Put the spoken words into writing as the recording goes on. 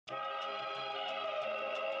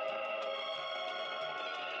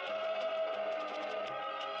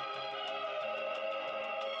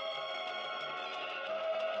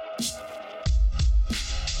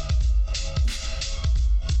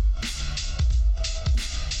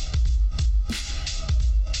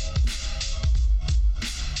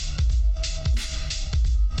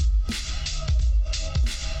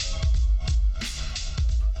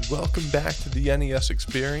Welcome back to the NES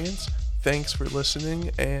Experience. Thanks for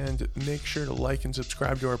listening, and make sure to like and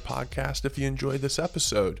subscribe to our podcast if you enjoyed this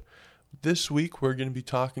episode. This week, we're going to be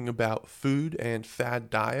talking about food and fad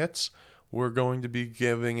diets. We're going to be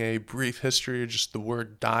giving a brief history of just the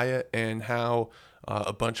word diet and how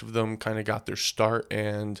a bunch of them kind of got their start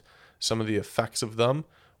and some of the effects of them.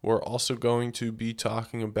 We're also going to be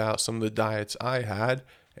talking about some of the diets I had,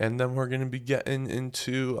 and then we're going to be getting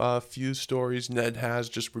into a few stories Ned has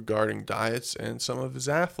just regarding diets and some of his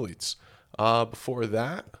athletes. Before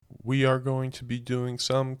that, we are going to be doing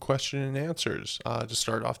some question and answers to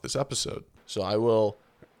start off this episode. So I will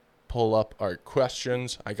pull up our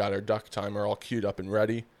questions. I got our duck timer all queued up and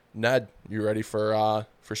ready. Ned, you ready for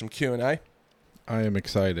some Q&A? I am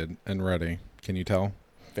excited and ready. Can you tell?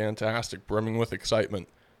 Fantastic, brimming with excitement.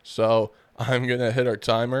 So I'm going to hit our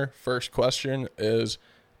timer. First question is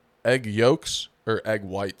egg yolks or egg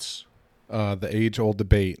whites? The age-old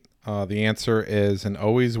debate. The answer is and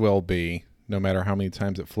always will be, no matter how many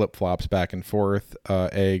times it flip-flops back and forth,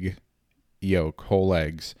 egg yolk, whole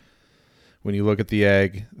eggs. When you look at the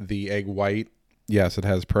egg white, yes, it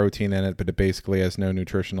has protein in it, but it basically has no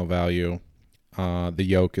nutritional value. The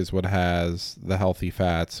yolk is what has the healthy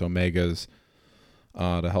fats, omegas,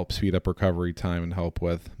 to help speed up recovery time and help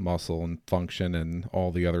with muscle and function and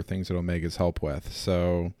all the other things that omegas help with.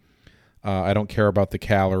 So I don't care about the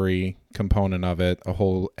calorie component of it. A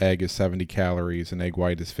whole egg is 70 calories, an egg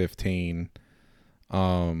white is 15.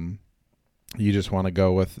 You just want to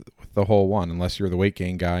go with the whole one, unless you're the weight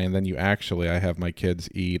gain guy. And then I have my kids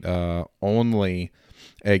eat only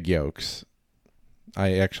egg yolks.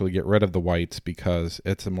 I actually get rid of the whites because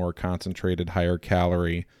it's a more concentrated, higher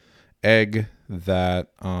calorie egg that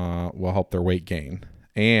will help their weight gain.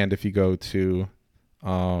 And if you go to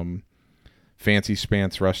fancy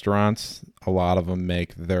schmancy restaurants, a lot of them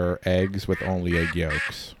make their eggs with only egg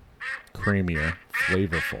yolks. Creamier,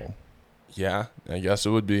 flavorful. Yeah, I guess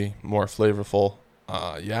it would be more flavorful.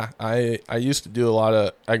 I used to do a lot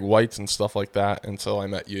of egg whites and stuff like that until I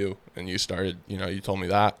met you and you started, you told me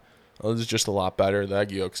that. Well, this is just a lot better. The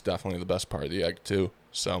egg yolk's definitely the best part of the egg too.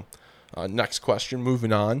 So next question,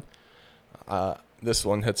 moving on. This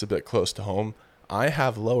one hits a bit close to home. I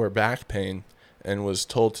have lower back pain and was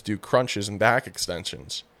told to do crunches and back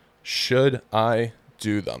extensions. Should I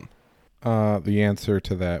do them? The answer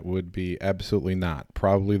to that would be absolutely not.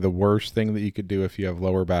 Probably the worst thing that you could do if you have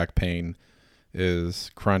lower back pain is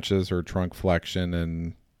crunches or trunk flexion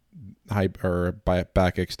and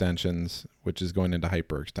back extensions, which is going into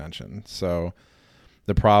hyperextension. So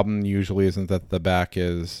the problem usually isn't that the back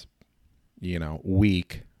is,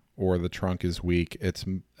 weak or the trunk is weak. It's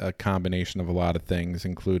a combination of a lot of things,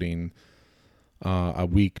 including a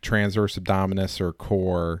weak transverse abdominis or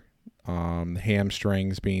core,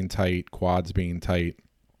 hamstrings being tight, quads being tight,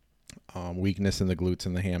 weakness in the glutes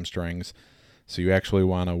and the hamstrings. So you actually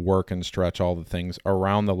want to work and stretch all the things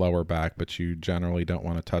around the lower back, but you generally don't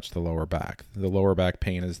want to touch the lower back. The lower back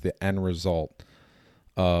pain is the end result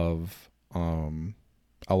of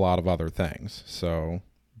a lot of other things. So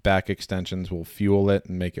back extensions will fuel it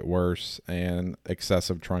and make it worse, and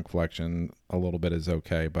excessive trunk flexion a little bit is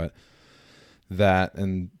okay, but that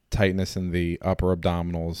and tightness in the upper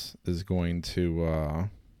abdominals is going to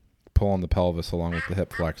pull on the pelvis along with the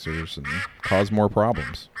hip flexors and cause more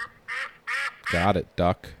problems. Got it,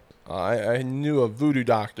 duck. I knew a voodoo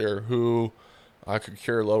doctor who could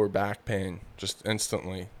cure lower back pain just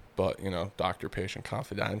instantly, but, doctor-patient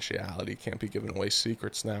confidentiality, can't be giving away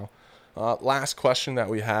secrets now. Last question that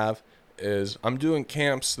we have is, I'm doing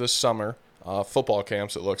camps this summer, football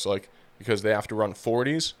camps it looks like, because they have to run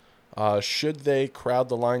 40s. Should they crowd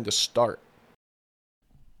the line to start?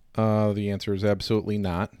 The answer is absolutely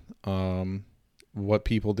not. What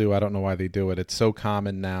people do, I don't know why they do it. It's so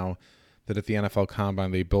common now that at the NFL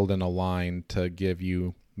Combine, they build in a line to give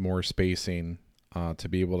you more spacing to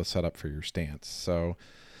be able to set up for your stance. So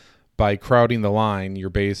by crowding the line, you're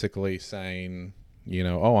basically saying,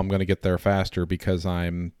 I'm going to get there faster because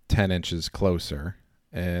I'm 10 inches closer.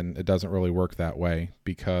 And it doesn't really work that way,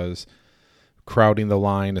 because crowding the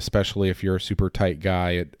line, especially if you're a super tight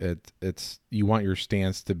guy, it's you want your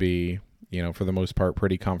stance to be, for the most part,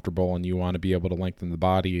 pretty comfortable, and you want to be able to lengthen the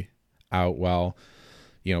body out well.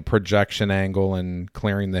 Projection angle and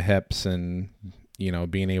clearing the hips and,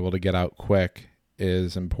 being able to get out quick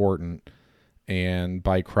is important. And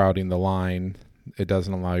by crowding the line, it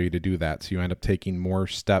doesn't allow you to do that. So you end up taking more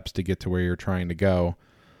steps to get to where you're trying to go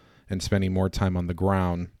and spending more time on the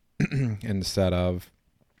ground instead of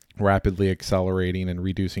rapidly accelerating and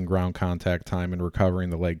reducing ground contact time and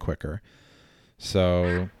recovering the leg quicker.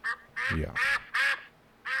 So, yeah.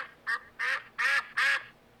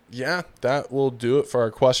 Yeah, that will do it for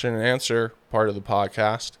our question and answer part of the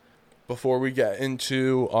podcast. Before we get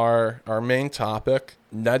into our main topic,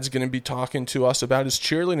 Ned's going to be talking to us about his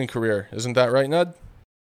cheerleading career. Isn't that right, Ned?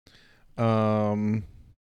 So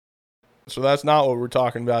that's not what we're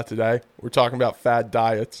talking about today. We're talking about Fad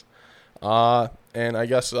Diets. And I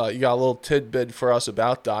guess you got a little tidbit for us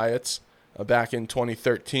about diets. Back in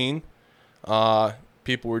 2013,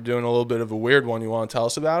 people were doing a little bit of a weird one. You want to tell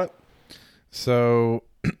us about it? So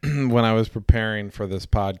when I was preparing for this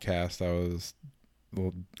podcast,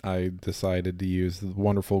 I decided to use the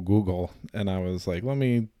wonderful Google, and I was like, let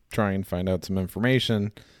me try and find out some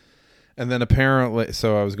information. And then apparently,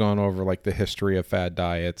 so I was going over like the history of fad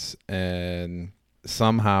diets, and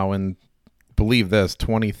somehow in, believe this,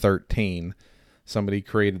 2013, somebody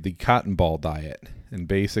created the cotton ball diet. And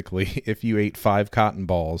basically, if you ate 5 cotton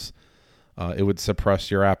balls, it would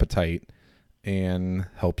suppress your appetite and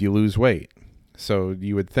help you lose weight. So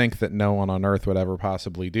you would think that no one on earth would ever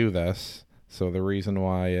possibly do this. So the reason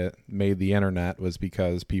why it made the internet was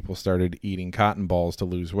because people started eating cotton balls to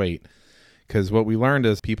lose weight. Because what we learned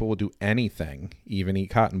is people will do anything, even eat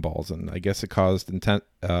cotton balls. And I guess it caused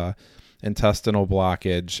intestinal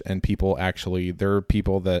blockage. And there are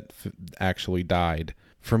people that actually died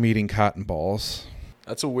from eating cotton balls.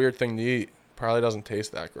 That's a weird thing to eat. Probably doesn't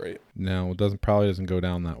taste that great. No, probably doesn't go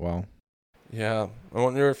down that well. Yeah. I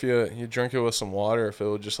wonder if you drink it with some water, if it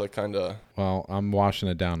would just like kind of... Well, I'm washing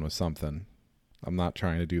it down with something. I'm not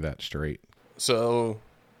trying to do that straight. So,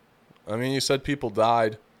 I mean, you said people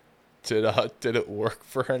died. Did it work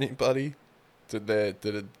for anybody?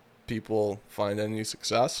 Did people find any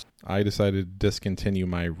success? I decided to discontinue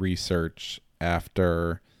my research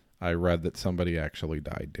after I read that somebody actually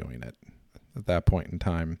died doing it. At that point in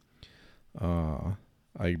time,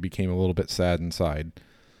 I became a little bit sad inside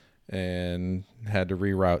and had to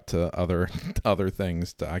reroute to other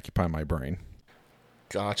things to occupy my brain.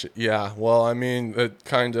 Gotcha. Yeah. Well, I mean,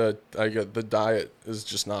 I get the diet is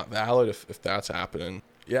just not valid if that's happening.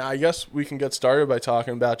 Yeah, I guess we can get started by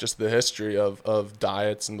talking about just the history of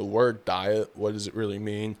diets and the word diet. What does it really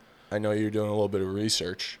mean? I know you're doing a little bit of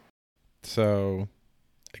research. So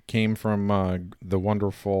it came from the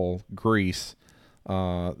wonderful Greece.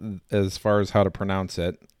 As far as how to pronounce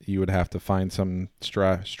it, you would have to find some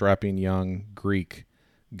strapping young Greek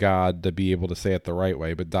god to be able to say it the right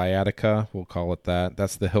way. But diatica, we'll call it that.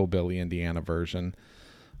 That's the hillbilly Indiana version.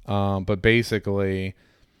 But basically,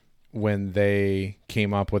 when they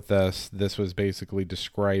came up with this was basically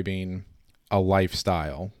describing a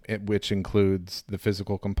lifestyle, which includes the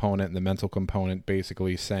physical component and the mental component,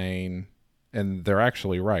 basically saying, and they're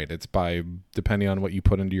actually right, it's by, depending on what you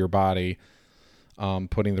put into your body,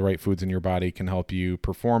 putting the right foods in your body can help you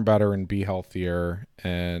perform better and be healthier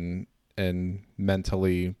and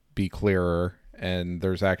mentally be clearer. And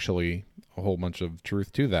there's actually a whole bunch of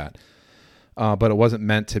truth to that. But it wasn't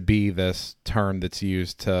meant to be this term that's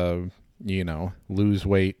used to, lose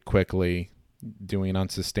weight quickly, doing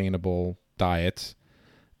unsustainable diets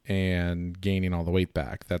and gaining all the weight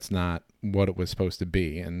back. That's not what it was supposed to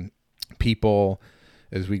be. And people,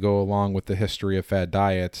 as we go along with the history of fad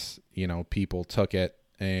diets, people took it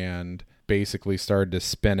and basically started to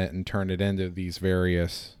spin it and turn it into these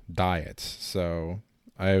various diets. So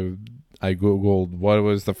I Googled what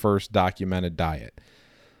was the first documented diet.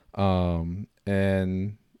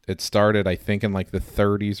 And it started, I think, in like the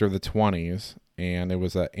 30s or the 20s, and it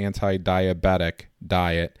was an anti-diabetic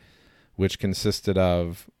diet, which consisted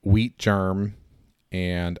of wheat germ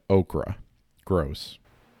and okra. Gross.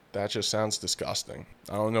 That just sounds disgusting.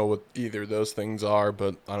 I don't know what either of those things are,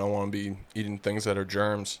 but I don't want to be eating things that are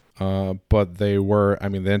germs. But they were,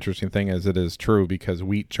 the interesting thing is it is true, because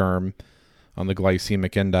wheat germ on the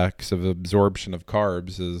glycemic index of absorption of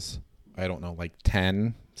carbs is, like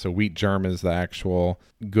 10. So wheat germ is the actual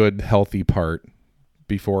good, healthy part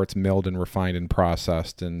before it's milled and refined and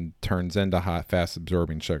processed and turns into hot,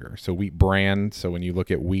 fast-absorbing sugar. So wheat bran, so when you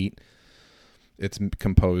look at wheat, it's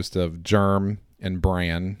composed of germ and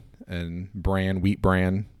bran. And wheat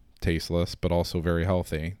bran, tasteless, but also very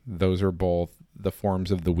healthy. Those are both the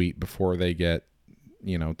forms of the wheat before they get,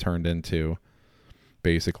 turned into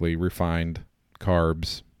basically refined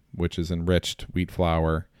carbs, which is enriched wheat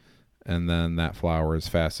flour. And then that flour is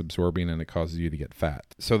fast absorbing and it causes you to get fat.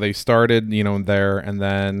 So they started, there. And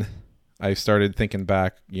then I started thinking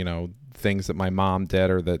back, things that my mom did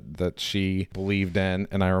or that she believed in.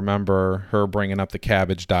 And I remember her bringing up the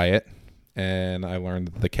cabbage diet. And I learned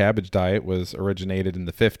that the cabbage diet was originated in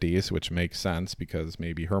the 50s, which makes sense because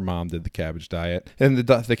maybe her mom did the cabbage diet. And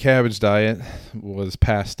the cabbage diet was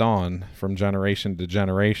passed on from generation to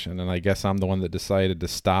generation. And I guess I'm the one that decided to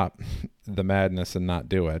stop the madness and not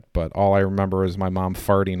do it. But all I remember is my mom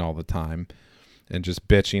farting all the time and just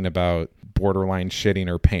bitching about borderline shitting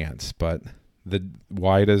her pants. But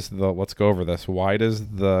let's go over this. Why does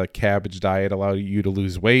the cabbage diet allow you to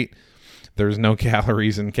lose weight? There's no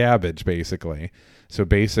calories in cabbage, basically. So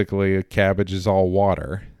basically, cabbage is all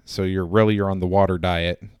water. So you're on the water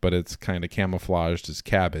diet, but it's kind of camouflaged as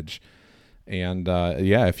cabbage. And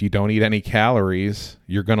if you don't eat any calories,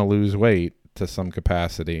 you're going to lose weight to some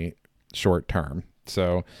capacity short term.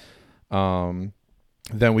 So then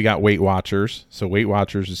we got Weight Watchers. So Weight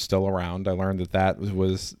Watchers is still around. I learned that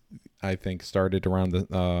was, I think, started around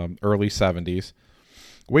the early 70s.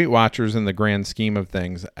 Weight Watchers, in the grand scheme of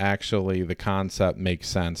things, actually the concept makes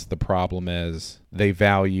sense. The problem is they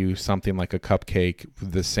value something like a cupcake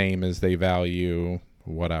the same as they value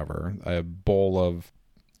a bowl of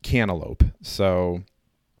cantaloupe. So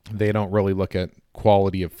they don't really look at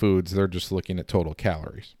quality of foods. They're just looking at total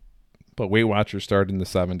calories. But Weight Watchers started in the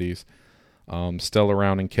 70s, still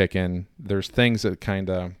around and kicking. There's things that kind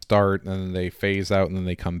of start and then they phase out and then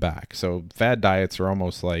they come back. So fad diets are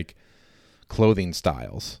almost like clothing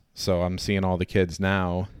styles. So I'm seeing all the kids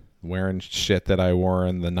now wearing shit that I wore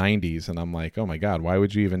in the 90s, and I'm like, oh my God, why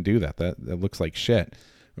would you even do that? That looks like shit.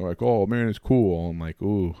 They're like, oh man, it's cool. I'm like,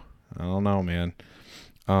 ooh, I don't know, man.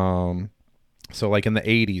 So like in the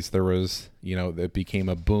 80s, there was, it became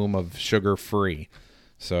a boom of sugar-free.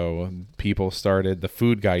 So people started, the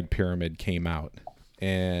food guide pyramid came out,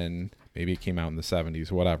 and maybe it came out in the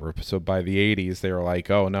 70s, whatever. So by the 80s, they were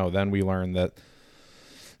like, oh no, then we learned that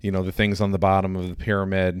the things on the bottom of the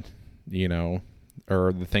pyramid,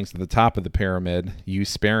 or the things at the top of the pyramid,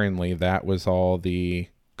 used sparingly. That was all the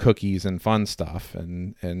cookies and fun stuff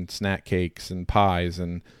and snack cakes and pies.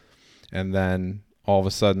 And then all of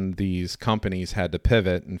a sudden these companies had to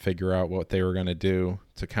pivot and figure out what they were going to do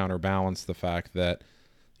to counterbalance the fact that,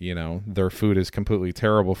 their food is completely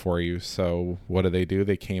terrible for you. So what do?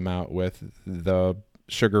 They came out with the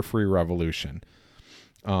sugar-free revolution.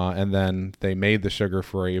 And then they made the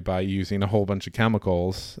sugar-free by using a whole bunch of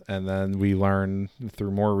chemicals. And then we learned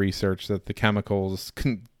through more research that the chemicals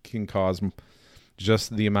can cause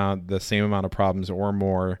just the same amount of problems or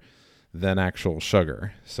more than actual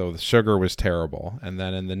sugar. So the sugar was terrible. And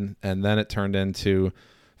then it turned into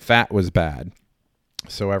fat was bad.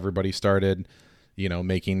 So everybody started,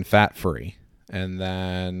 making fat-free. And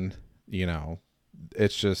then,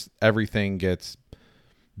 it's just everything gets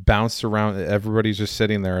bounced around. Everybody's just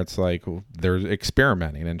sitting there. It's like they're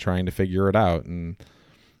experimenting and trying to figure it out. And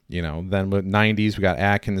then with 90s we got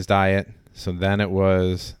Atkins diet. So then it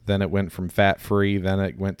went from fat free, then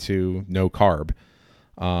it went to no carb.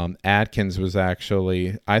 Atkins was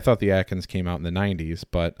actually, I thought the Atkins came out in the 90s,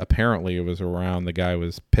 but apparently it was around, the guy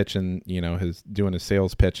was pitching, doing a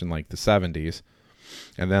sales pitch in like the 70s.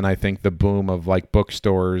 And then I think the boom of like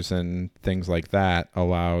bookstores and things like that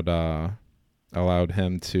allowed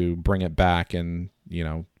him to bring it back and,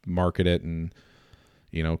 market it and,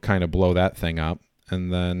 kind of blow that thing up.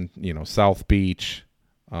 And then, South Beach,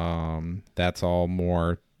 that's all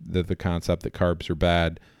more the concept that carbs are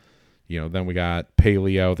bad. Then we got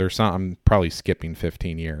paleo. I'm probably skipping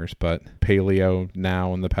 15 years, but paleo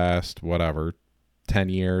now in the past, 10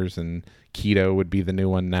 years, and keto would be the new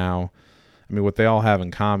one now. I mean, what they all have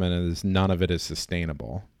in common is none of it is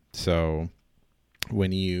sustainable. So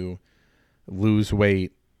when you lose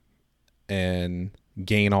weight and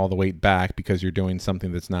gain all the weight back because you're doing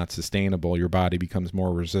something that's not sustainable, your body becomes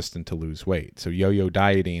more resistant to lose weight. So yo-yo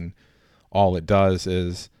dieting, all it does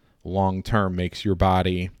is long-term makes your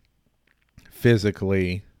body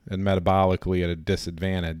physically and metabolically at a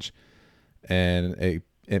disadvantage, and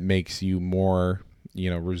it makes you more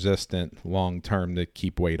resistant long-term to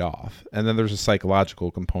keep weight off. And then there's a psychological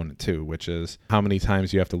component too, which is how many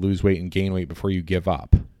times you have to lose weight and gain weight before you give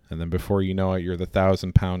up. And then before you know it, you're the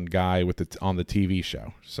 1,000-pound guy on the TV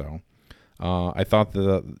show. So I thought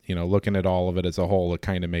looking at all of it as a whole, it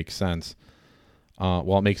kind of makes sense.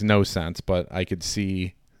 Well, it makes no sense, but I could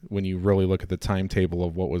see when you really look at the timetable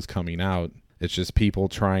of what was coming out, it's just people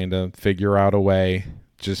trying to figure out a way,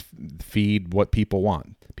 just feed what people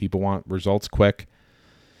want. People want results quick.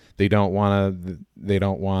 They just want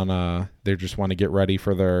to get ready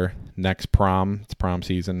for their next prom. It's prom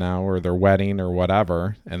season now, or their wedding or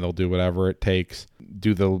whatever, and they'll do whatever it takes,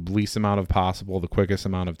 do the least amount of possible, the quickest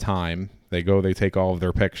amount of time. They take all of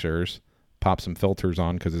their pictures, pop some filters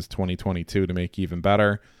on because it's 2022 to make even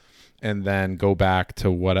better, and then go back to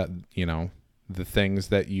the things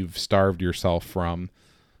that you've starved yourself from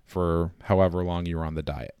for however long you were on the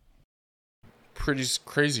diet. Pretty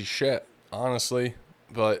crazy shit, honestly,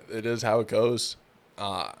 but it is how it goes.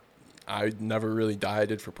 I never really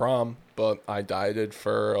dieted for prom, but I dieted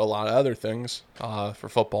for a lot of other things, for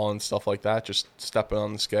football and stuff like that, just stepping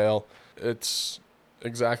on the scale. It's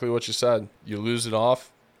exactly what you said. You lose it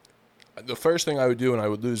off. The first thing I would do when I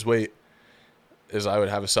would lose weight is I would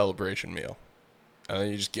have a celebration meal, and then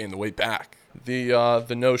you just gain the weight back. The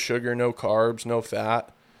no sugar, no carbs, no fat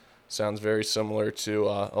sounds very similar to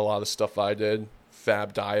a lot of stuff I did.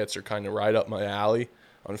 Fad Diets are kind of right up my alley,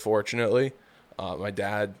 unfortunately. My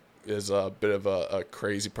dad is a bit of a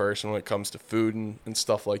crazy person when it comes to food and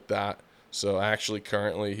stuff like that. So actually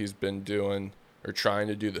currently he's been doing or trying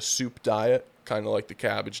to do the soup diet, kind of like the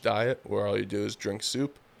cabbage diet, where all you do is drink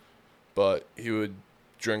soup. But he would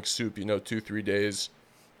drink soup, 2-3 days,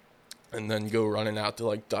 and then go running out to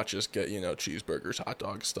like Dutchess, get, cheeseburgers, hot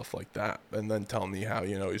dogs, stuff like that. And then tell me how,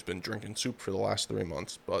 he's been drinking soup for the last 3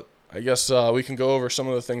 months. But I guess we can go over some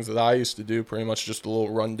of the things that I used to do, pretty much just a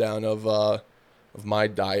little rundown of my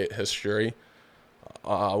diet history.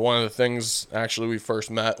 One of the things, actually, we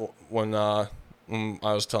first met when I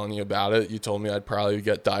was telling you about it. You told me I'd probably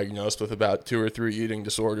get diagnosed with about 2 or 3 eating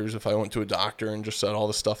disorders if I went to a doctor and just said all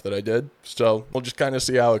the stuff that I did. So we'll just kind of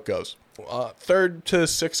see how it goes. 3rd to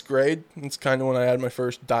 6th grade, it's kind of when I had my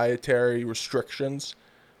first dietary restrictions.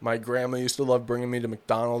 My grandma used to love bringing me to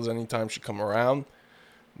McDonald's anytime she'd come around.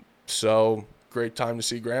 So great time to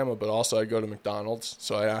see grandma, but also I go to McDonald's.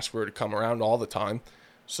 So I asked for her to come around all the time.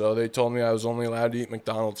 So they told me I was only allowed to eat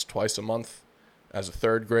McDonald's twice a month as a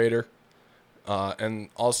 3rd grader. And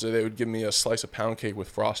also they would give me a slice of pound cake with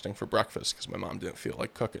frosting for breakfast because my mom didn't feel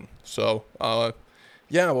like cooking. So,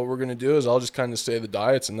 what we're going to do is I'll just kind of say the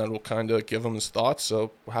diets and then we'll kind of give him his thoughts.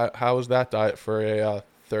 So how was that diet for a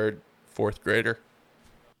 3rd, 4th grader?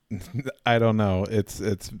 I don't know. It's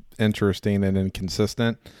interesting and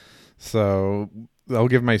inconsistent. So I'll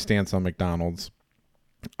give my stance on McDonald's.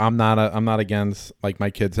 I'm not against, like, my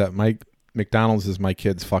kids at McDonald's is my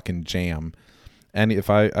kids' fucking jam. And if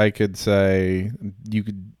I could say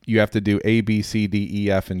you have to do A, B, C, D,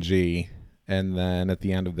 E, F, and G, and then at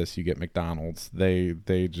the end of this you get McDonald's. They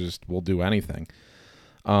just will do anything.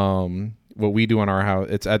 What we do in our house,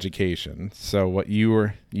 it's education. So what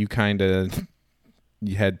you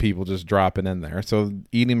had people just dropping in there. So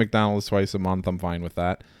eating McDonald's twice a month, I'm fine with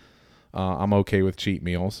that. I'm okay with cheat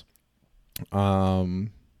meals.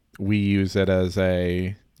 We use it as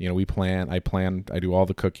I do all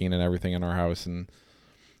the cooking and everything in our house, and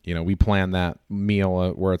we plan that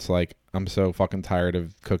meal where it's like, I'm so fucking tired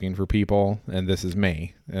of cooking for people and this is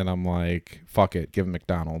me, and I'm like, fuck it, give them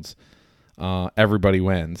McDonald's. Everybody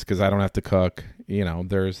wins because I don't have to cook.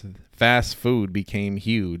 There's fast food became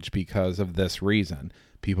huge because of this reason.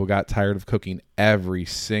 People got tired of cooking every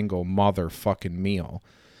single motherfucking meal,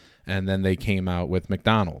 and then they came out with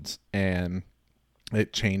McDonald's, and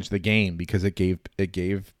it changed the game because it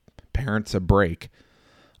gave parents a break.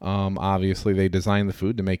 Obviously they designed the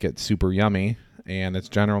food to make it super yummy, and it's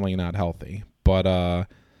generally not healthy, but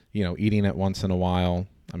eating it once in a while.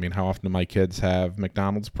 I mean, how often do my kids have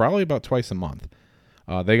McDonald's? Probably about twice a month.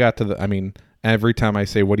 They got to every time I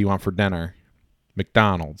say, what do you want for dinner?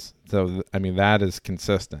 McDonald's. So that is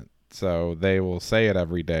consistent, so they will say it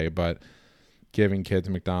every day. But giving kids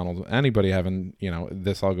McDonald's, anybody having,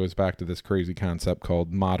 this all goes back to this crazy concept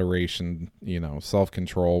called moderation,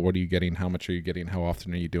 self-control. What are you getting? How much are you getting? How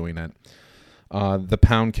often are you doing it? The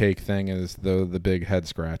pound cake thing is the big head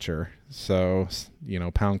scratcher. So,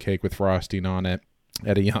 pound cake with frosting on it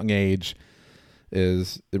at a young age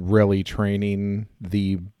is really training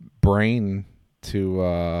the brain to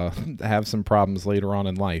have some problems later on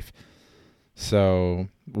in life. So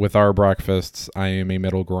with our breakfasts, I am a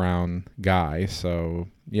middle ground guy. So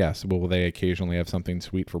yes, will they occasionally have something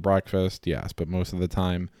sweet for breakfast? Yes, but most of the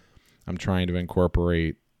time I'm trying to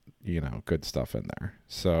incorporate, good stuff in there.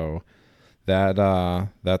 So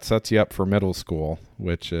that sets you up for middle school,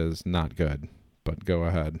 which is not good, but go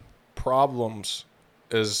ahead. Problems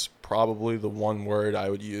is probably the one word I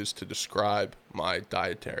would use to describe my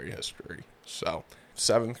dietary history. So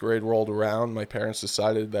 7th grade rolled around, my parents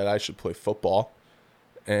decided that I should play football,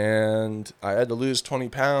 and I had to lose 20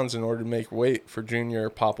 pounds in order to make weight for junior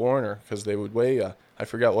Pop Warner, because they would weigh, I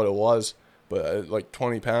forget what it was, but like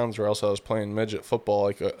 20 pounds, or else I was playing midget football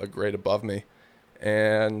like a grade above me.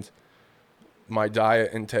 And my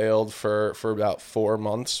diet entailed for about 4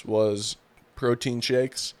 months was protein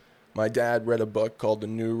shakes. My dad read a book called The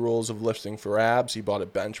New Rules of Lifting for Abs. He bought a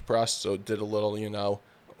bench press, so did a little,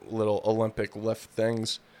 little Olympic lift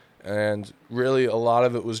things. And really, a lot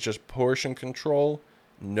of it was just portion control,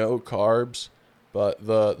 no carbs. But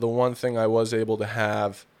the one thing I was able to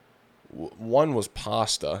have, one was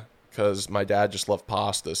pasta, because my dad just loved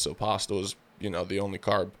pasta, so pasta was, the only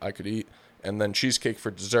carb I could eat. And then cheesecake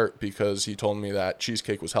for dessert, because he told me that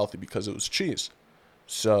cheesecake was healthy because it was cheese.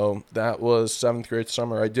 So that was 7th grade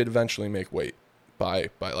summer. I did eventually make weight by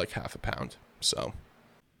like half a pound. So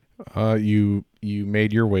you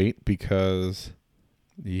made your weight because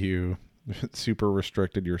you super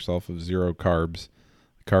restricted yourself of 0 carbs.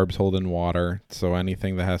 Carbs hold in water, so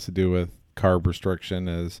anything that has to do with carb restriction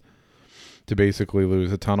is to basically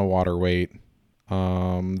lose a ton of water weight.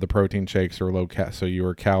 The protein shakes are so you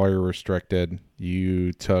were calorie restricted.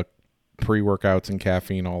 You took pre-workouts and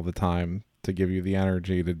caffeine all the time to give you the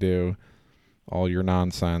energy to do all your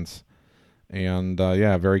nonsense. And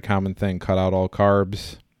very common thing, cut out all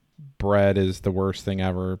carbs. Bread is the worst thing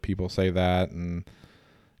ever. People say that, and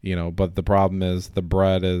but the problem is the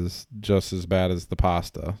bread is just as bad as the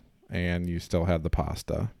pasta, and you still had the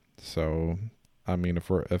pasta. So, I mean,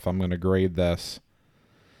 if I'm going to grade this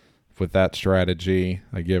with that strategy,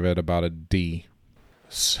 I give it about a D.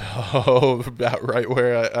 So about right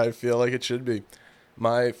where I feel like it should be.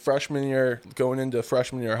 My freshman year, going into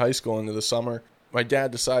freshman year of high school into the summer, my dad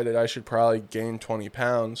decided I should probably gain 20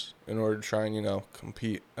 pounds in order to try and,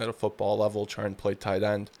 compete at a football level, try and play tight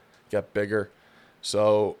end, get bigger.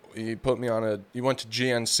 So he put me he went to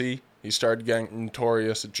GNC. He started getting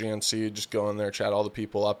notorious at GNC, just go in there, chat all the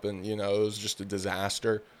people up, and, it was just a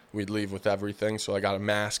disaster. We'd leave with everything. So I got a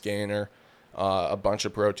mass gainer, a bunch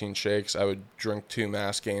of protein shakes. I would drink 2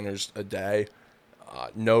 mass gainers a day.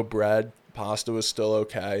 No bread. Pasta was still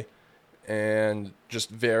okay. And just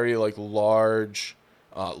very large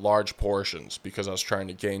portions, because I was trying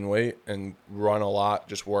to gain weight and run a lot,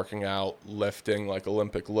 just working out, lifting like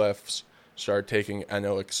Olympic lifts. Started taking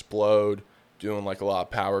NO Explode, doing a lot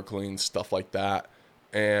of power cleans, stuff like that.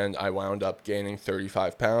 And I wound up gaining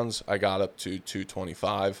 35 pounds. I got up to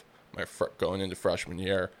 225 going into freshman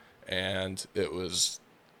year. And it was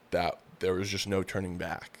that there was just no turning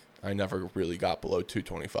back. I never really got below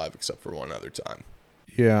 225 except for one other time.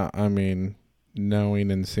 Yeah, I mean, knowing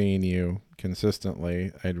and seeing you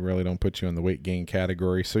consistently, I really don't put you in the weight gain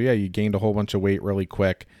category. So yeah, you gained a whole bunch of weight really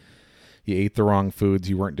quick. You ate the wrong foods.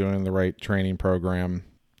 You weren't doing the right training program.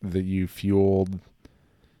 That you fueled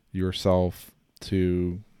yourself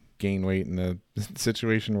to gain weight in a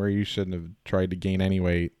situation where you shouldn't have tried to gain any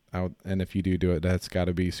weight out. And if you do it, that's got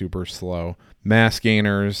to be super slow. Mass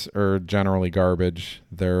gainers are generally garbage.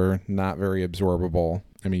 They're not very absorbable.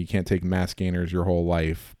 I mean, you can't take mass gainers your whole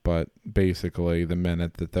life, but basically the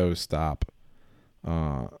minute that those stop,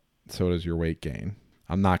 so does your weight gain.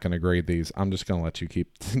 I'm not going to grade these. I'm just going to let you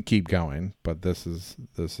keep going. But this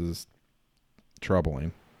is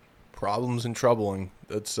troubling. Problems and troubling.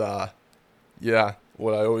 That's what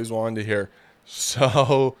I always wanted to hear.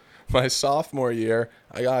 So my sophomore year,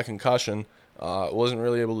 I got a concussion. Wasn't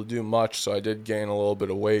really able to do much, so I did gain a little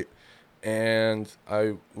bit of weight. And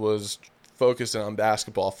I was focusing on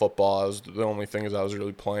basketball, football. That was the only things I was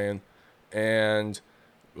really playing. And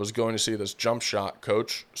was going to see this jump shot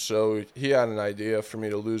coach. So he had an idea for me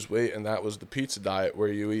to lose weight, and that was the pizza diet, where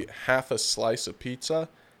you eat half a slice of pizza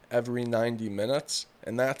every 90 minutes,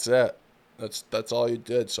 and that's it. That's all you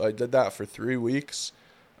did. So I did that for 3 weeks.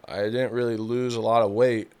 I didn't really lose a lot of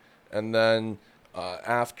weight. And then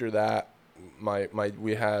after that,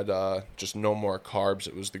 we had just no more carbs.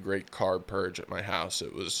 It was the great carb purge at my house.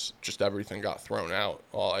 It was just everything got thrown out.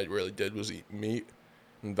 All I really did was eat meat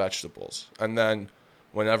and vegetables. And then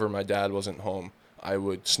whenever my dad wasn't home, I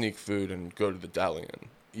would sneak food and go to the deli and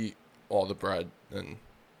eat all the bread and,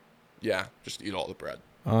 just eat all the bread.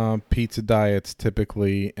 Pizza diet's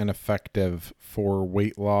typically ineffective for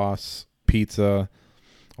weight loss. Pizza,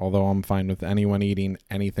 although I'm fine with anyone eating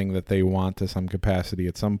anything that they want to some capacity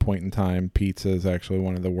at some point in time, pizza is actually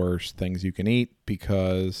one of the worst things you can eat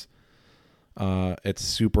because it's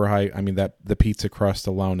super high. I mean, the pizza crust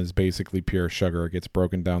alone is basically pure sugar. It gets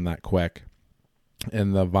broken down that quick.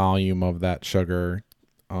 And the volume of that sugar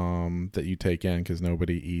that you take in, because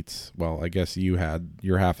nobody eats, well, I guess you're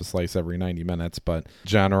half a slice every 90 minutes, but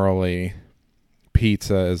generally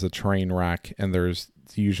pizza is a train wreck, and there's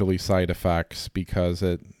usually side effects because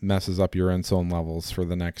it messes up your insulin levels for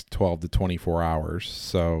the next 12 to 24 hours.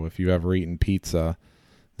 So if you've ever eaten pizza,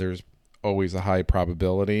 there's always a high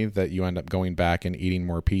probability that you end up going back and eating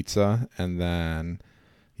more pizza, and then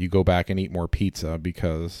you go back and eat more pizza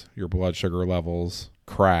because your blood sugar levels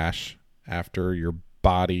crash after your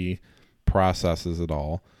body processes it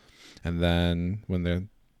all. And then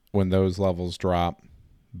when those levels drop,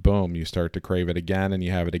 boom, you start to crave it again, and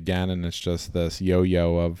you have it again, and it's just this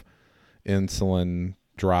yo-yo of insulin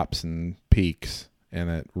drops and peaks, and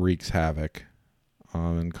it wreaks havoc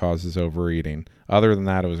and causes overeating. Other than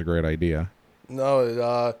that, it was a great idea.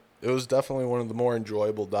 No, it was definitely one of the more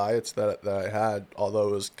enjoyable diets that I had, although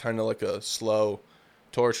it was kind of like a slow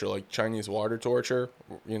torture, like Chinese water torture,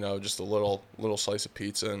 just a little slice of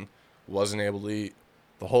pizza and wasn't able to eat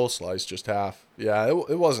the whole slice, just half. Yeah,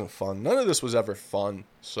 it wasn't fun. None of this was ever fun,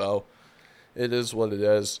 so it is what it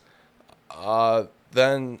is.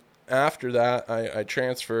 Then after that, I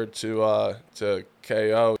transferred to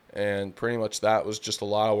KO, and pretty much that was just a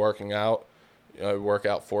lot of working out. I work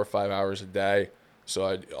out 4 or 5 hours a day, so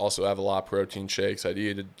I'd also have a lot of protein shakes. I'd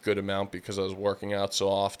eat a good amount because I was working out so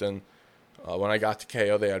often. When I got to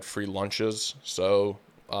KO, they had free lunches, so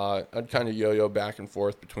I'd kind of yo-yo back and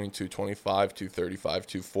forth between 225, 235,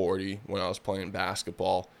 240 when I was playing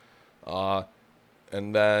basketball.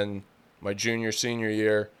 And then my senior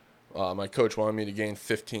year, my coach wanted me to gain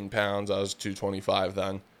 15 pounds. I was 225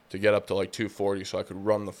 then, to get up to like 240 so I could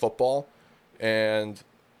run the football. And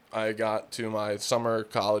I got to my summer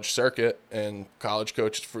college circuit, and college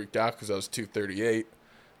coaches freaked out because I was 238.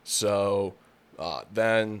 So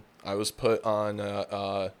then I was put on,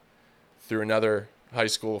 through another high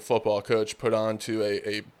school football coach, put on to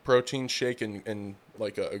a protein shake and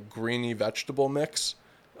like a greeny vegetable mix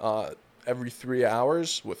every 3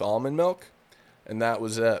 hours with almond milk. And that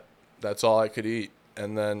was it. That's all I could eat.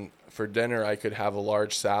 And then for dinner, I could have a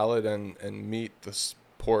large salad and meat this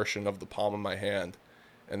portion of the palm of my hand.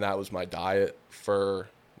 And that was my diet for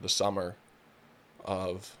the summer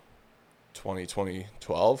of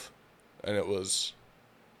 2012. And it was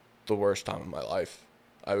the worst time of my life.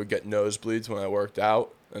 I would get nosebleeds when I worked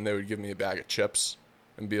out, and they would give me a bag of chips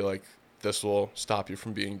and be like, this will stop you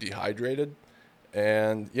from being dehydrated.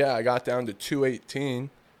 And yeah, I got down to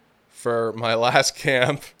 218 for my last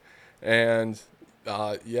camp. And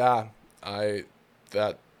I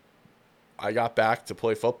got back to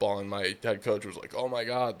play football, and my head coach was like, oh my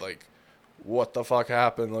God, like, what the fuck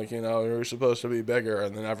happened? Like, you were supposed to be bigger.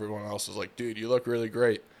 And then everyone else was like, dude, you look really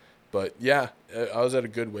great. But yeah, I was at a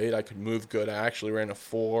good weight. I could move good. I actually ran a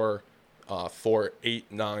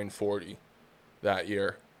 4.8 that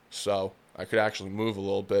year. So I could actually move a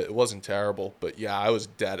little bit. It wasn't terrible, but yeah, I was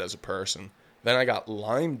dead as a person. Then I got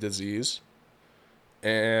Lyme disease.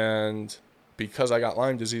 And because I got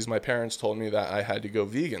Lyme disease, my parents told me that I had to go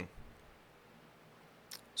vegan.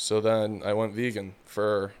 So then I went vegan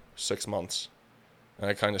for 6 months. And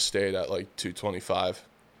I kind of stayed at like 225.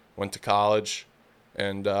 Went to college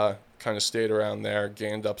and kind of stayed around there,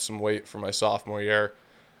 gained up some weight for my sophomore year.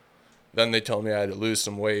 Then they told me I had to lose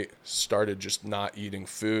some weight, started just not eating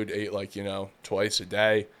food, ate like, twice a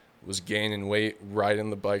day, was gaining weight, riding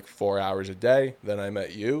the bike 4 hours a day. Then I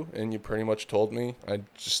met you, and you pretty much told me,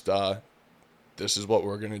 this is what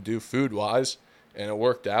we're going to do food-wise. And it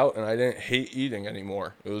worked out, and I didn't hate eating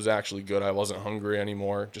anymore. It was actually good. I wasn't hungry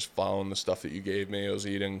anymore, just following the stuff that you gave me. I was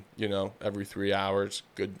eating, every 3 hours,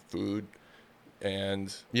 good food.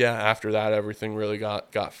 And yeah, after that, everything really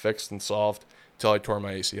got fixed and solved until I tore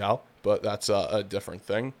my ACL. But that's a different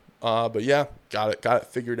thing. But yeah, got it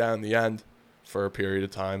figured out in the end for a period of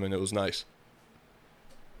time, and it was nice.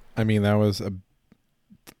 I mean, that was a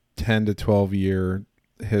 10 to 12 year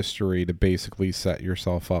history to basically set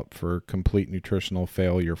yourself up for complete nutritional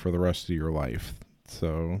failure for the rest of your life.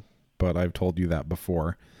 So, but I've told you that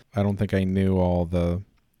before. I don't think I knew all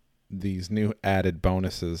these new added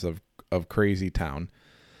bonuses of Crazy Town.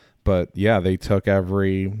 But yeah, they took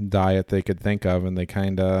every diet they could think of, and they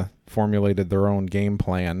kind of formulated their own game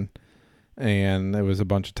plan. And it was a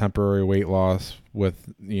bunch of temporary weight loss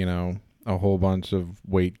with, a whole bunch of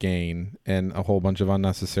weight gain and a whole bunch of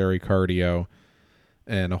unnecessary cardio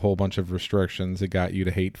and a whole bunch of restrictions that got you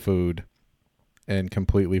to hate food and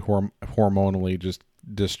completely hormonally just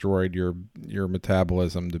destroyed your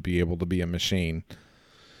metabolism to be able to be a machine,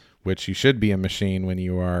 which you should be a machine when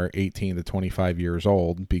you are 18 to 25 years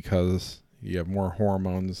old because you have more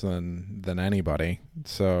hormones than anybody.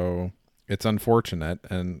 So it's unfortunate,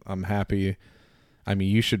 and I'm happy. I mean,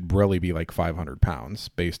 you should really be like 500 pounds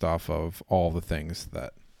based off of all the things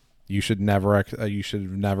that you should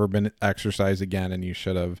have never been exercised again, and you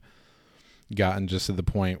should have gotten just to the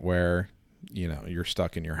point where, you're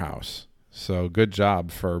stuck in your house. So good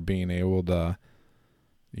job for being able to,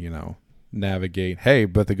 navigate. Hey,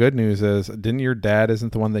 but the good news is, didn't your dad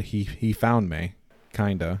isn't the one that he found me?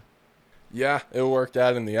 Kinda. Yeah, it worked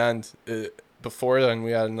out in the end. Before then,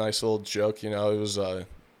 we had a nice little joke. It was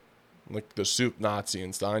like the soup Nazi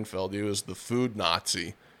in Steinfeld. He was the food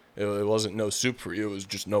Nazi. It wasn't no soup for you. It was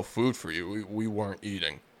just no food for you. We weren't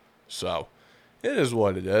eating. So it is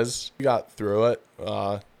what it is. We got through it.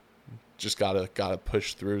 Just gotta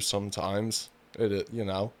push through sometimes. It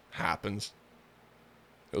happens.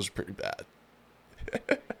 It was pretty bad.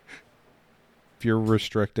 If you're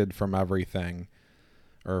restricted from everything,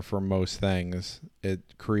 or for most things, it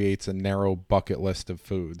creates a narrow bucket list of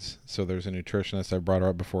foods. So there's a nutritionist I brought her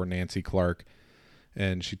up before, Nancy Clark,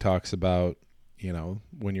 and she talks about,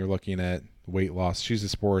 when you're looking at weight loss, she's a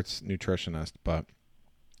sports nutritionist, but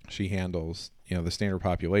she handles, the standard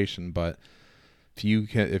population. But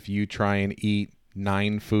if you try and eat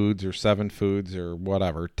 9 foods or 7 foods or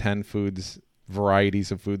whatever, 10 foods,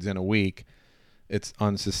 varieties of foods in a week, it's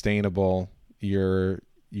unsustainable. You're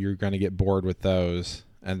going to get bored with those,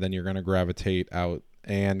 and then you're going to gravitate out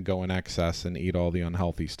and go in excess and eat all the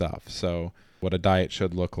unhealthy stuff. So what a diet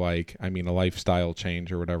should look like, a lifestyle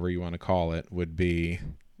change or whatever you want to call it, would be,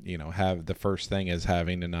 have the first thing is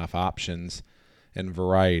having enough options and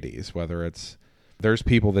varieties, there's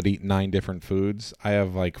people that eat 9 different foods. I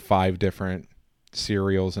have like 5 different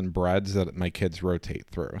cereals and breads that my kids rotate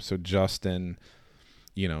through. So just in,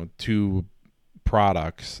 2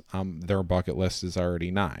 products, their bucket list is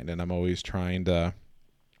already 9. And I'm always trying to,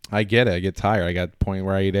 I get it. I get tired. I got the point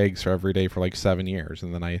where I ate eggs every day for like 7 years,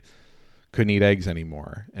 and then I couldn't eat eggs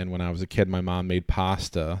anymore. And when I was a kid, my mom made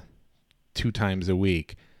pasta 2 times a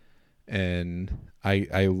week. And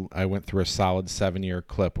I went through a solid 7-year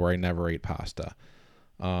clip where I never ate pasta.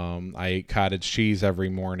 I ate cottage cheese every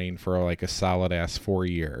morning for like a solid ass 4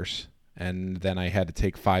 years. And then I had to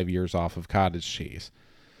take 5 years off of cottage cheese.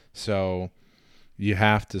 So you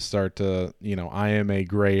have to start to, I am a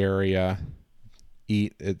gray area.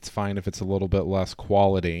 Eat, it's fine if it's a little bit less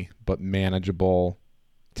quality, but manageable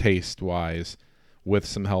taste wise, with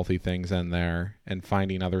some healthy things in there, and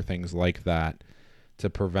finding other things like that to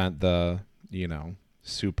prevent the,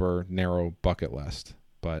 super narrow bucket list.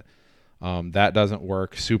 But that doesn't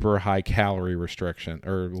work. Super high calorie restriction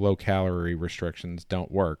or low calorie restrictions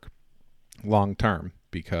don't work long term,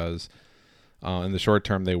 because in the short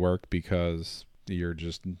term they work because you're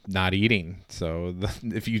just not eating. So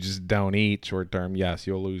if you just don't eat short term, yes,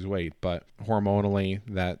 you'll lose weight, but hormonally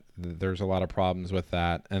there's a lot of problems with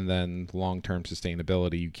that. And then long-term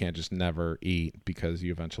sustainability, you can't just never eat because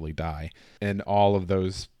you eventually die. And all of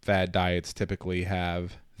those fad diets typically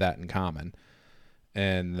have that in common.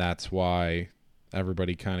 And that's why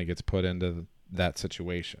everybody kind of gets put into that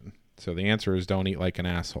situation. So the answer is don't eat like an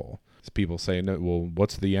asshole. As people say, no, well,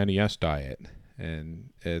 what's the NES diet? And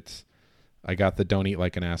I got the don't eat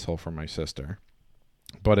like an asshole from my sister.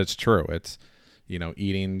 But it's true. It's,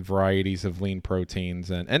 eating varieties of lean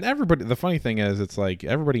proteins. And everybody, the funny thing is, it's like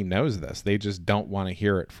everybody knows this. They just don't want to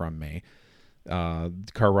hear it from me.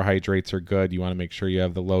 Carbohydrates are good. You want to make sure you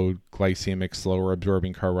have the low glycemic, slower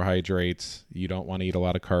absorbing carbohydrates. You don't want to eat a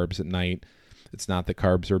lot of carbs at night. It's not that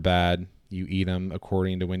carbs are bad. You eat them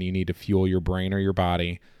according to when you need to fuel your brain or your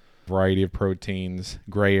body. Variety of proteins,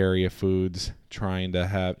 gray area foods, trying to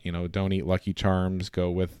have, don't eat Lucky Charms,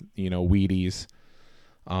 go with, Wheaties,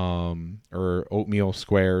 or oatmeal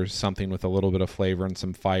squares, something with a little bit of flavor and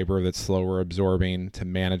some fiber that's slower absorbing to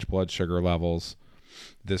manage blood sugar levels.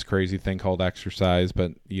 This crazy thing called exercise,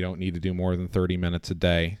 but you don't need to do more than 30 minutes a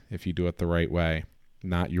day if you do it the right way.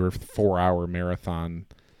 Not your 4-hour marathon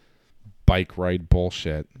bike ride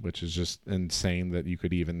bullshit, which is just insane that you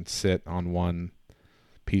could even sit on one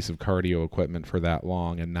piece of cardio equipment for that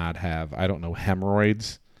long and not have, I don't know,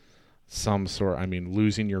 hemorrhoids, some sort.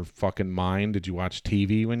 Losing your fucking mind. Did you watch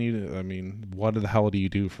TV when what the hell do you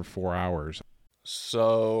do for 4 hours?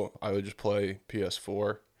 So I would just play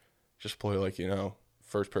PS4, just play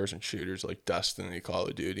first person shooters like Destiny, Call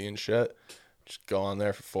of Duty and shit. Just go on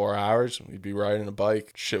there for 4 hours. We'd be riding a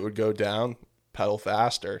bike. Shit would go down, pedal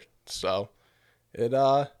faster. So it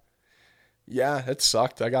yeah, it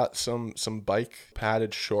sucked. I got some bike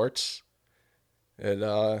padded shorts.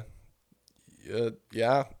 Yeah,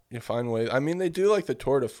 you find ways. They do like the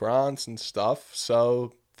Tour de France and stuff,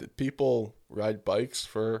 so the people ride bikes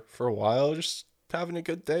for a while, just having a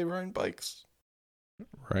good day riding bikes.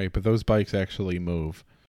 Right, but those bikes actually move.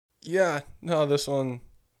 Yeah, no, this one,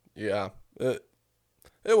 yeah, it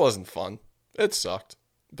wasn't fun. It sucked.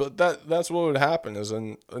 But that's what would happen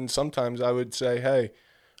and sometimes I would say, hey,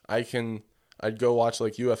 I'd go watch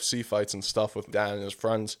like UFC fights and stuff with Dad and his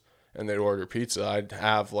friends, and they'd order pizza. I'd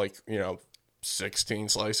have 16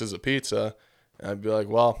 slices of pizza, and I'd be like,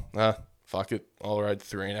 well, fuck it. I'll ride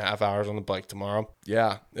 3.5 hours on the bike tomorrow.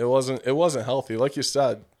 Yeah, it wasn't healthy. Like you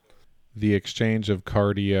said, the exchange of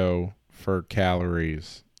cardio for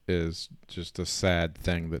calories is just a sad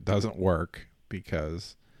thing that doesn't work,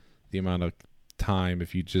 because the amount of time,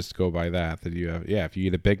 if you just go by that you have. Yeah, if you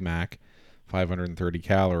eat a Big Mac, 530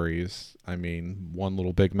 calories. I mean, one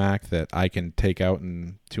little Big Mac that I can take out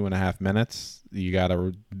in 2.5 minutes. You got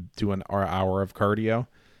to do an hour of cardio.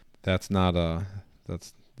 That's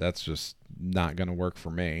just not going to work for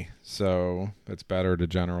me. So it's better to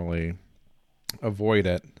generally avoid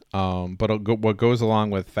it. But what goes along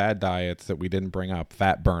with fad diets that we didn't bring up,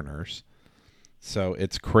 fat burners. So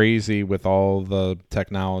it's crazy with all the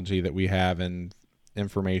technology that we have and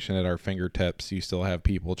information at our fingertips. You still have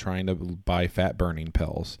people trying to buy fat burning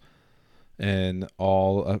pills. And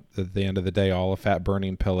at the end of the day, all a fat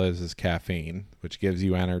burning pill is caffeine, which gives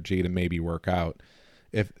you energy to maybe work out.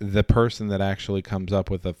 If the person that actually comes up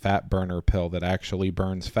with a fat burner pill that actually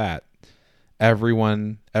burns fat, every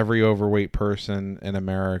overweight person in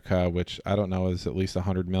America, which I don't know is at least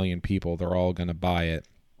 100 million people, they're all going to buy it.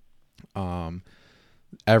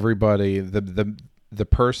 Everybody, the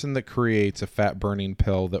person that creates a fat burning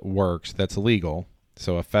pill that works, that's legal.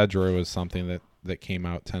 So ephedra was something that came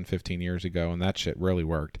out 10, 15 years ago, and that shit really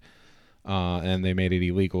worked. And they made it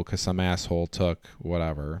illegal because some asshole took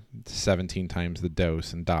 17 times the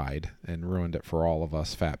dose and died and ruined it for all of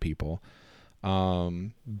us fat people.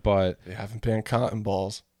 But they haven't banned cotton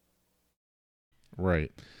balls.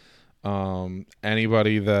 Right.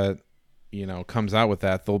 Anybody that, comes out with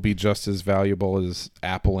that, they'll be just as valuable as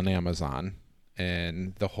Apple and Amazon,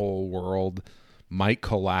 and the whole world might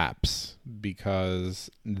collapse because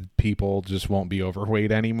people just won't be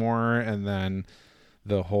overweight anymore. And then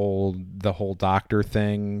the whole doctor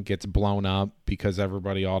thing gets blown up because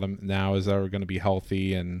everybody now is going to be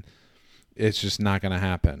healthy, and it's just not going to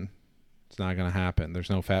happen. It's not going to happen. There's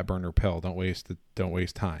no fat burner pill. Don't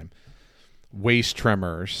waste time. Waist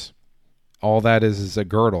trimmers. All that is a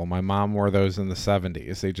girdle. My mom wore those in the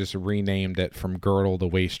 70s. They just renamed it from girdle to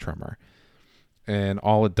waist trimmer. And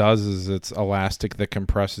all it does is it's elastic that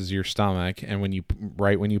compresses your stomach, and when you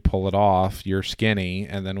pull it off, you're skinny,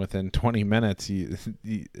 and then within 20 minutes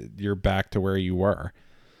you're back to where you were.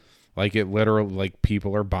 Like, it literally, like,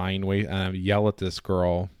 people are buying weight, and I yell at this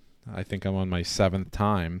girl. I think I'm on my 7th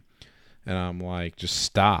time, and I'm like, just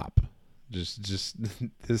stop. Just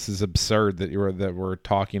this is absurd that we're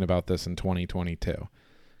talking about this in 2022.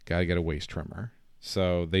 Gotta get a waist trimmer.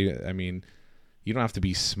 So you don't have to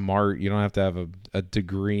be smart. You don't have to have a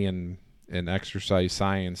degree in exercise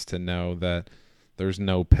science to know that there's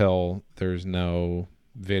no pill, there's no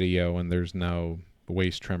video, and there's no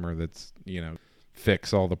waist trimmer that's,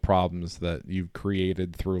 fix all the problems that you've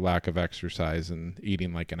created through lack of exercise and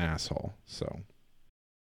eating like an asshole. So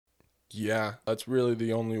yeah, that's really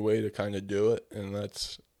the only way to kind of do it. And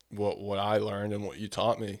that's what I learned, and what you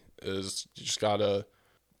taught me is you just gotta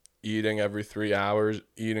eating every 3 hours,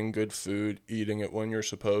 eating good food, eating it when you're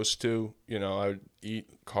supposed to. I would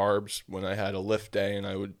eat carbs when I had a lift day, and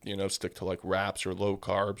I would, stick to like wraps or low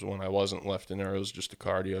carbs when I wasn't lifting, or it was just a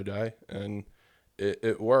cardio day. And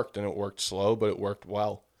it worked, and it worked slow, but it worked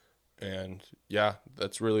well. And yeah,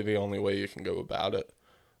 that's really the only way you can go about it.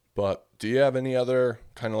 But do you have any other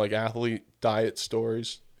kind of like athlete diet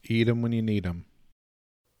stories? Eat them when you need them.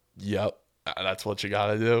 Yep, that's what you got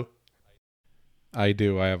to do. I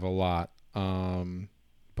do. I have a lot,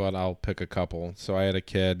 but I'll pick a couple. So I had a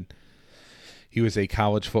kid. He was a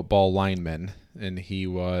college football lineman, and he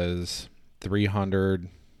was 300,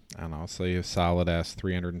 I don't know, say a solid ass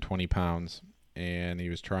 320 pounds, and he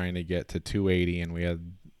was trying to get to 280, and we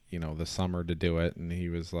had, the summer to do it, and he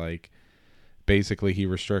was like, basically he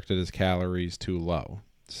restricted his calories too low.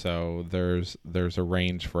 So there's a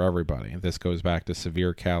range for everybody. This goes back to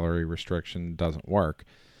severe calorie restriction doesn't work.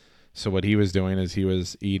 So what he was doing is he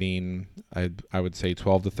was eating, I would say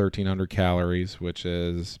 12 to 1,300 calories, which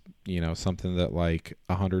is, something that like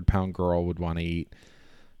a 100-pound girl would want to eat,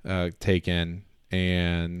 take in.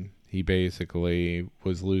 And he basically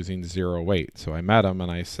was losing 0 weight. So I met him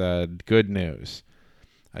and I said, good news.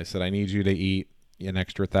 I said, I need you to eat an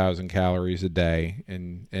extra 1,000 calories a day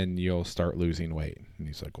and you'll start losing weight. And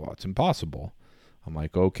he's like, well, it's impossible. I'm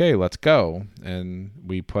like, okay, let's go. And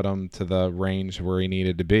we put him to the range where he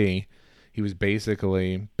needed to be. He was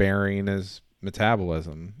basically burying his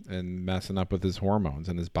metabolism and messing up with his hormones,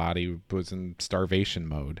 and his body was in starvation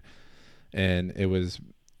mode. And it was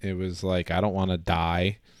like, I don't want to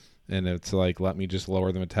die. And it's like, let me just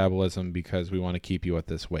lower the metabolism because we want to keep you at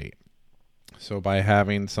this weight. So by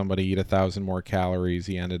having somebody eat 1,000 more calories,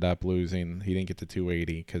 he ended up losing, he didn't get to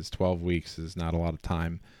 280 because 12 weeks is not a lot of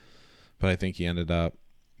time. But I think he ended up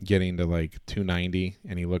getting to like 290,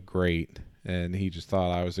 and he looked great. And he just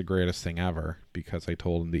thought I was the greatest thing ever because I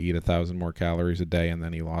told him to eat 1,000 more calories a day, and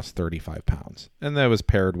then he lost 35 pounds. And that was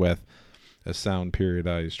paired with a sound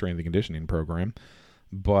periodized strength and conditioning program.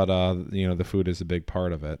 But, the food is a big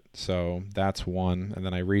part of it. So that's one. And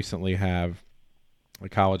then I recently have a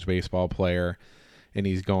college baseball player, and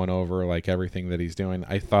he's going over like everything that he's doing.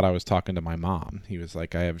 I thought I was talking to my mom. He was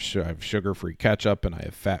like, I have sugar-free ketchup, and I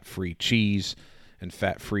have fat-free cheese and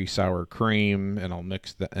fat-free sour cream, and I'll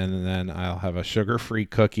mix and then I'll have a sugar-free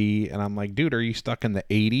cookie. And I'm like, dude, are you stuck in the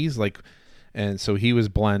 80s? Like, and so he was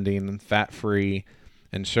blending fat-free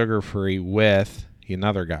and sugar-free with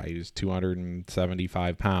another guy. He was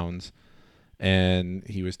 275 pounds, and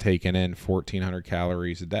he was taking in 1,400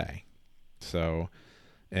 calories a day. So,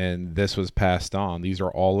 and this was passed on. These are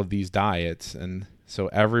all of these diets, and so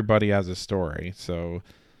everybody has a story. So,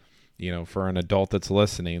 for an adult that's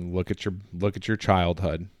listening, look at your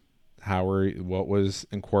childhood. What was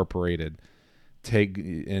incorporated?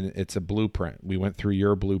 And it's a blueprint. We went through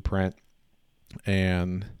your blueprint,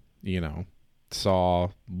 and saw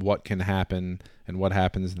what can happen and what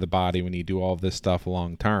happens to the body when you do all this stuff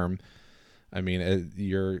long term. I mean,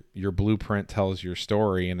 your blueprint tells your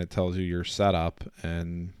story, and it tells you your setup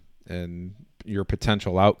and your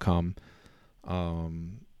potential outcome.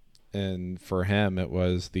 And for him, it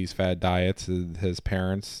was these fad diets. His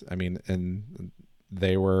parents, I mean, and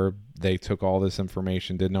they took all this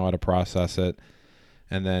information, didn't know how to process it,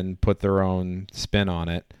 and then put their own spin on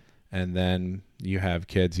it. And then you have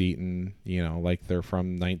kids eating, like they're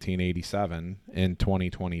from 1987 in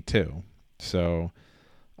 2022. So,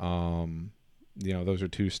 those are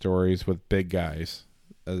two stories with big guys.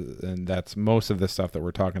 And that's most of the stuff that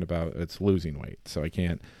we're talking about. It's losing weight. So I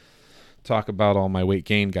can't talk about all my weight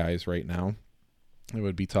gain guys right now. I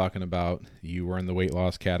would be talking about you were in the weight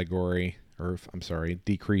loss category,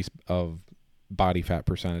 decrease of body fat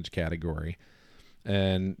percentage category.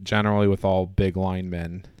 And generally with all big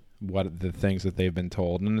linemen, what the things that they've been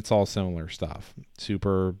told, and it's all similar stuff: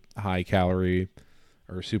 super high calorie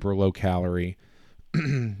or super low calorie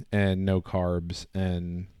and no carbs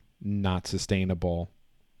and not sustainable.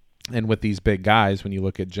 And with these big guys, when you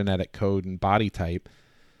look at genetic code and body type,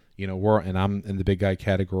 and I'm in the big guy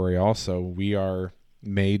category also, we are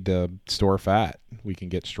made to store fat. We can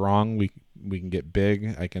get strong, we can get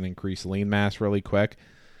big, I can increase lean mass really quick,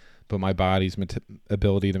 but my body's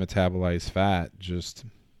ability to metabolize fat just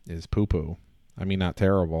is poo-poo. I mean, not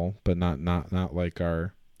terrible, but not like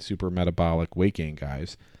our super metabolic weight gain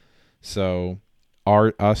guys. So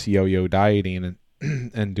us yo-yo dieting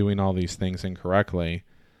and doing all these things incorrectly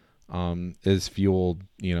is fueled,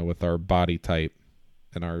 with our body type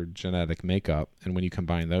and our genetic makeup. And when you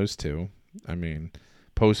combine those two, I mean,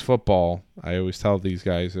 post-football, I always tell these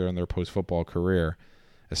guys they're in their post-football career,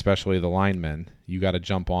 especially the linemen, you got to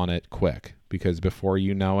jump on it quick, because before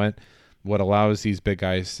you know it, what allows these big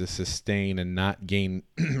guys to sustain and not gain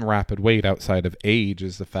rapid weight outside of age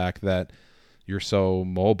is the fact that you're so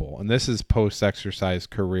mobile. And this is post-exercise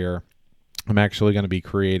career. I'm actually going to be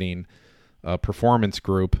creating a performance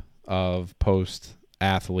group of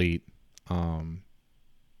post-athlete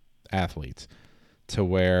athletes, to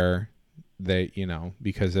where they,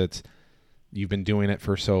 because you've been doing it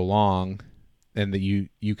for so long, and that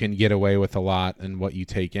you can get away with a lot in what you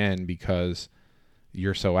take in because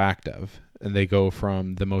you're so active. And they go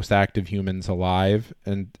from the most active humans alive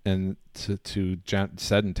and to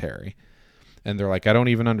sedentary. And they're like, I don't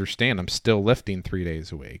even understand. I'm still lifting 3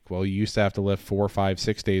 days a week. Well, you used to have to lift 4, 5,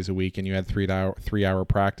 6 days a week, and you had 3-hour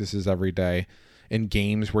practices every day in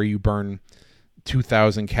games where you burn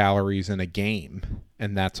 2,000 calories in a game,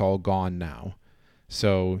 and that's all gone now.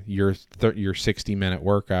 So your 60-minute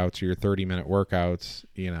workouts or your 30-minute workouts,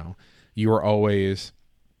 you are always,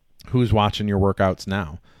 who's watching your workouts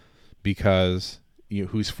now? Because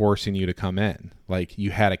who's forcing you to come in? Like,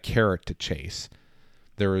 you had a carrot to chase.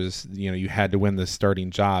 There was, you had to win the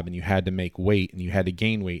starting job, and you had to make weight, and you had to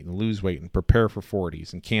gain weight and lose weight and prepare for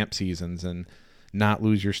 40s and camp seasons and not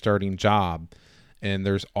lose your starting job. And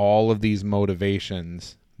there's all of these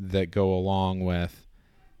motivations that go along with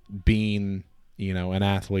being, an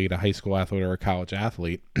athlete, a high school athlete or a college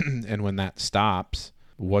athlete. And when that stops,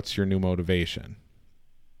 what's your new motivation?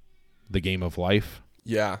 The game of life?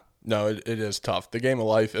 Yeah. No, it is tough. The game of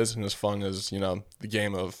life isn't as fun as, the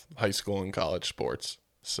game of high school and college sports.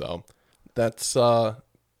 So that's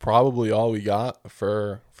probably all we got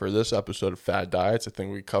for this episode of Fad Diets. I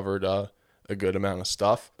think we covered a good amount of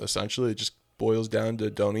stuff. Essentially, it just boils down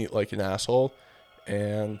to don't eat like an asshole,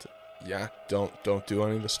 and don't do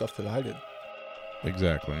any of the stuff that I did.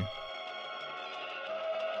 Exactly.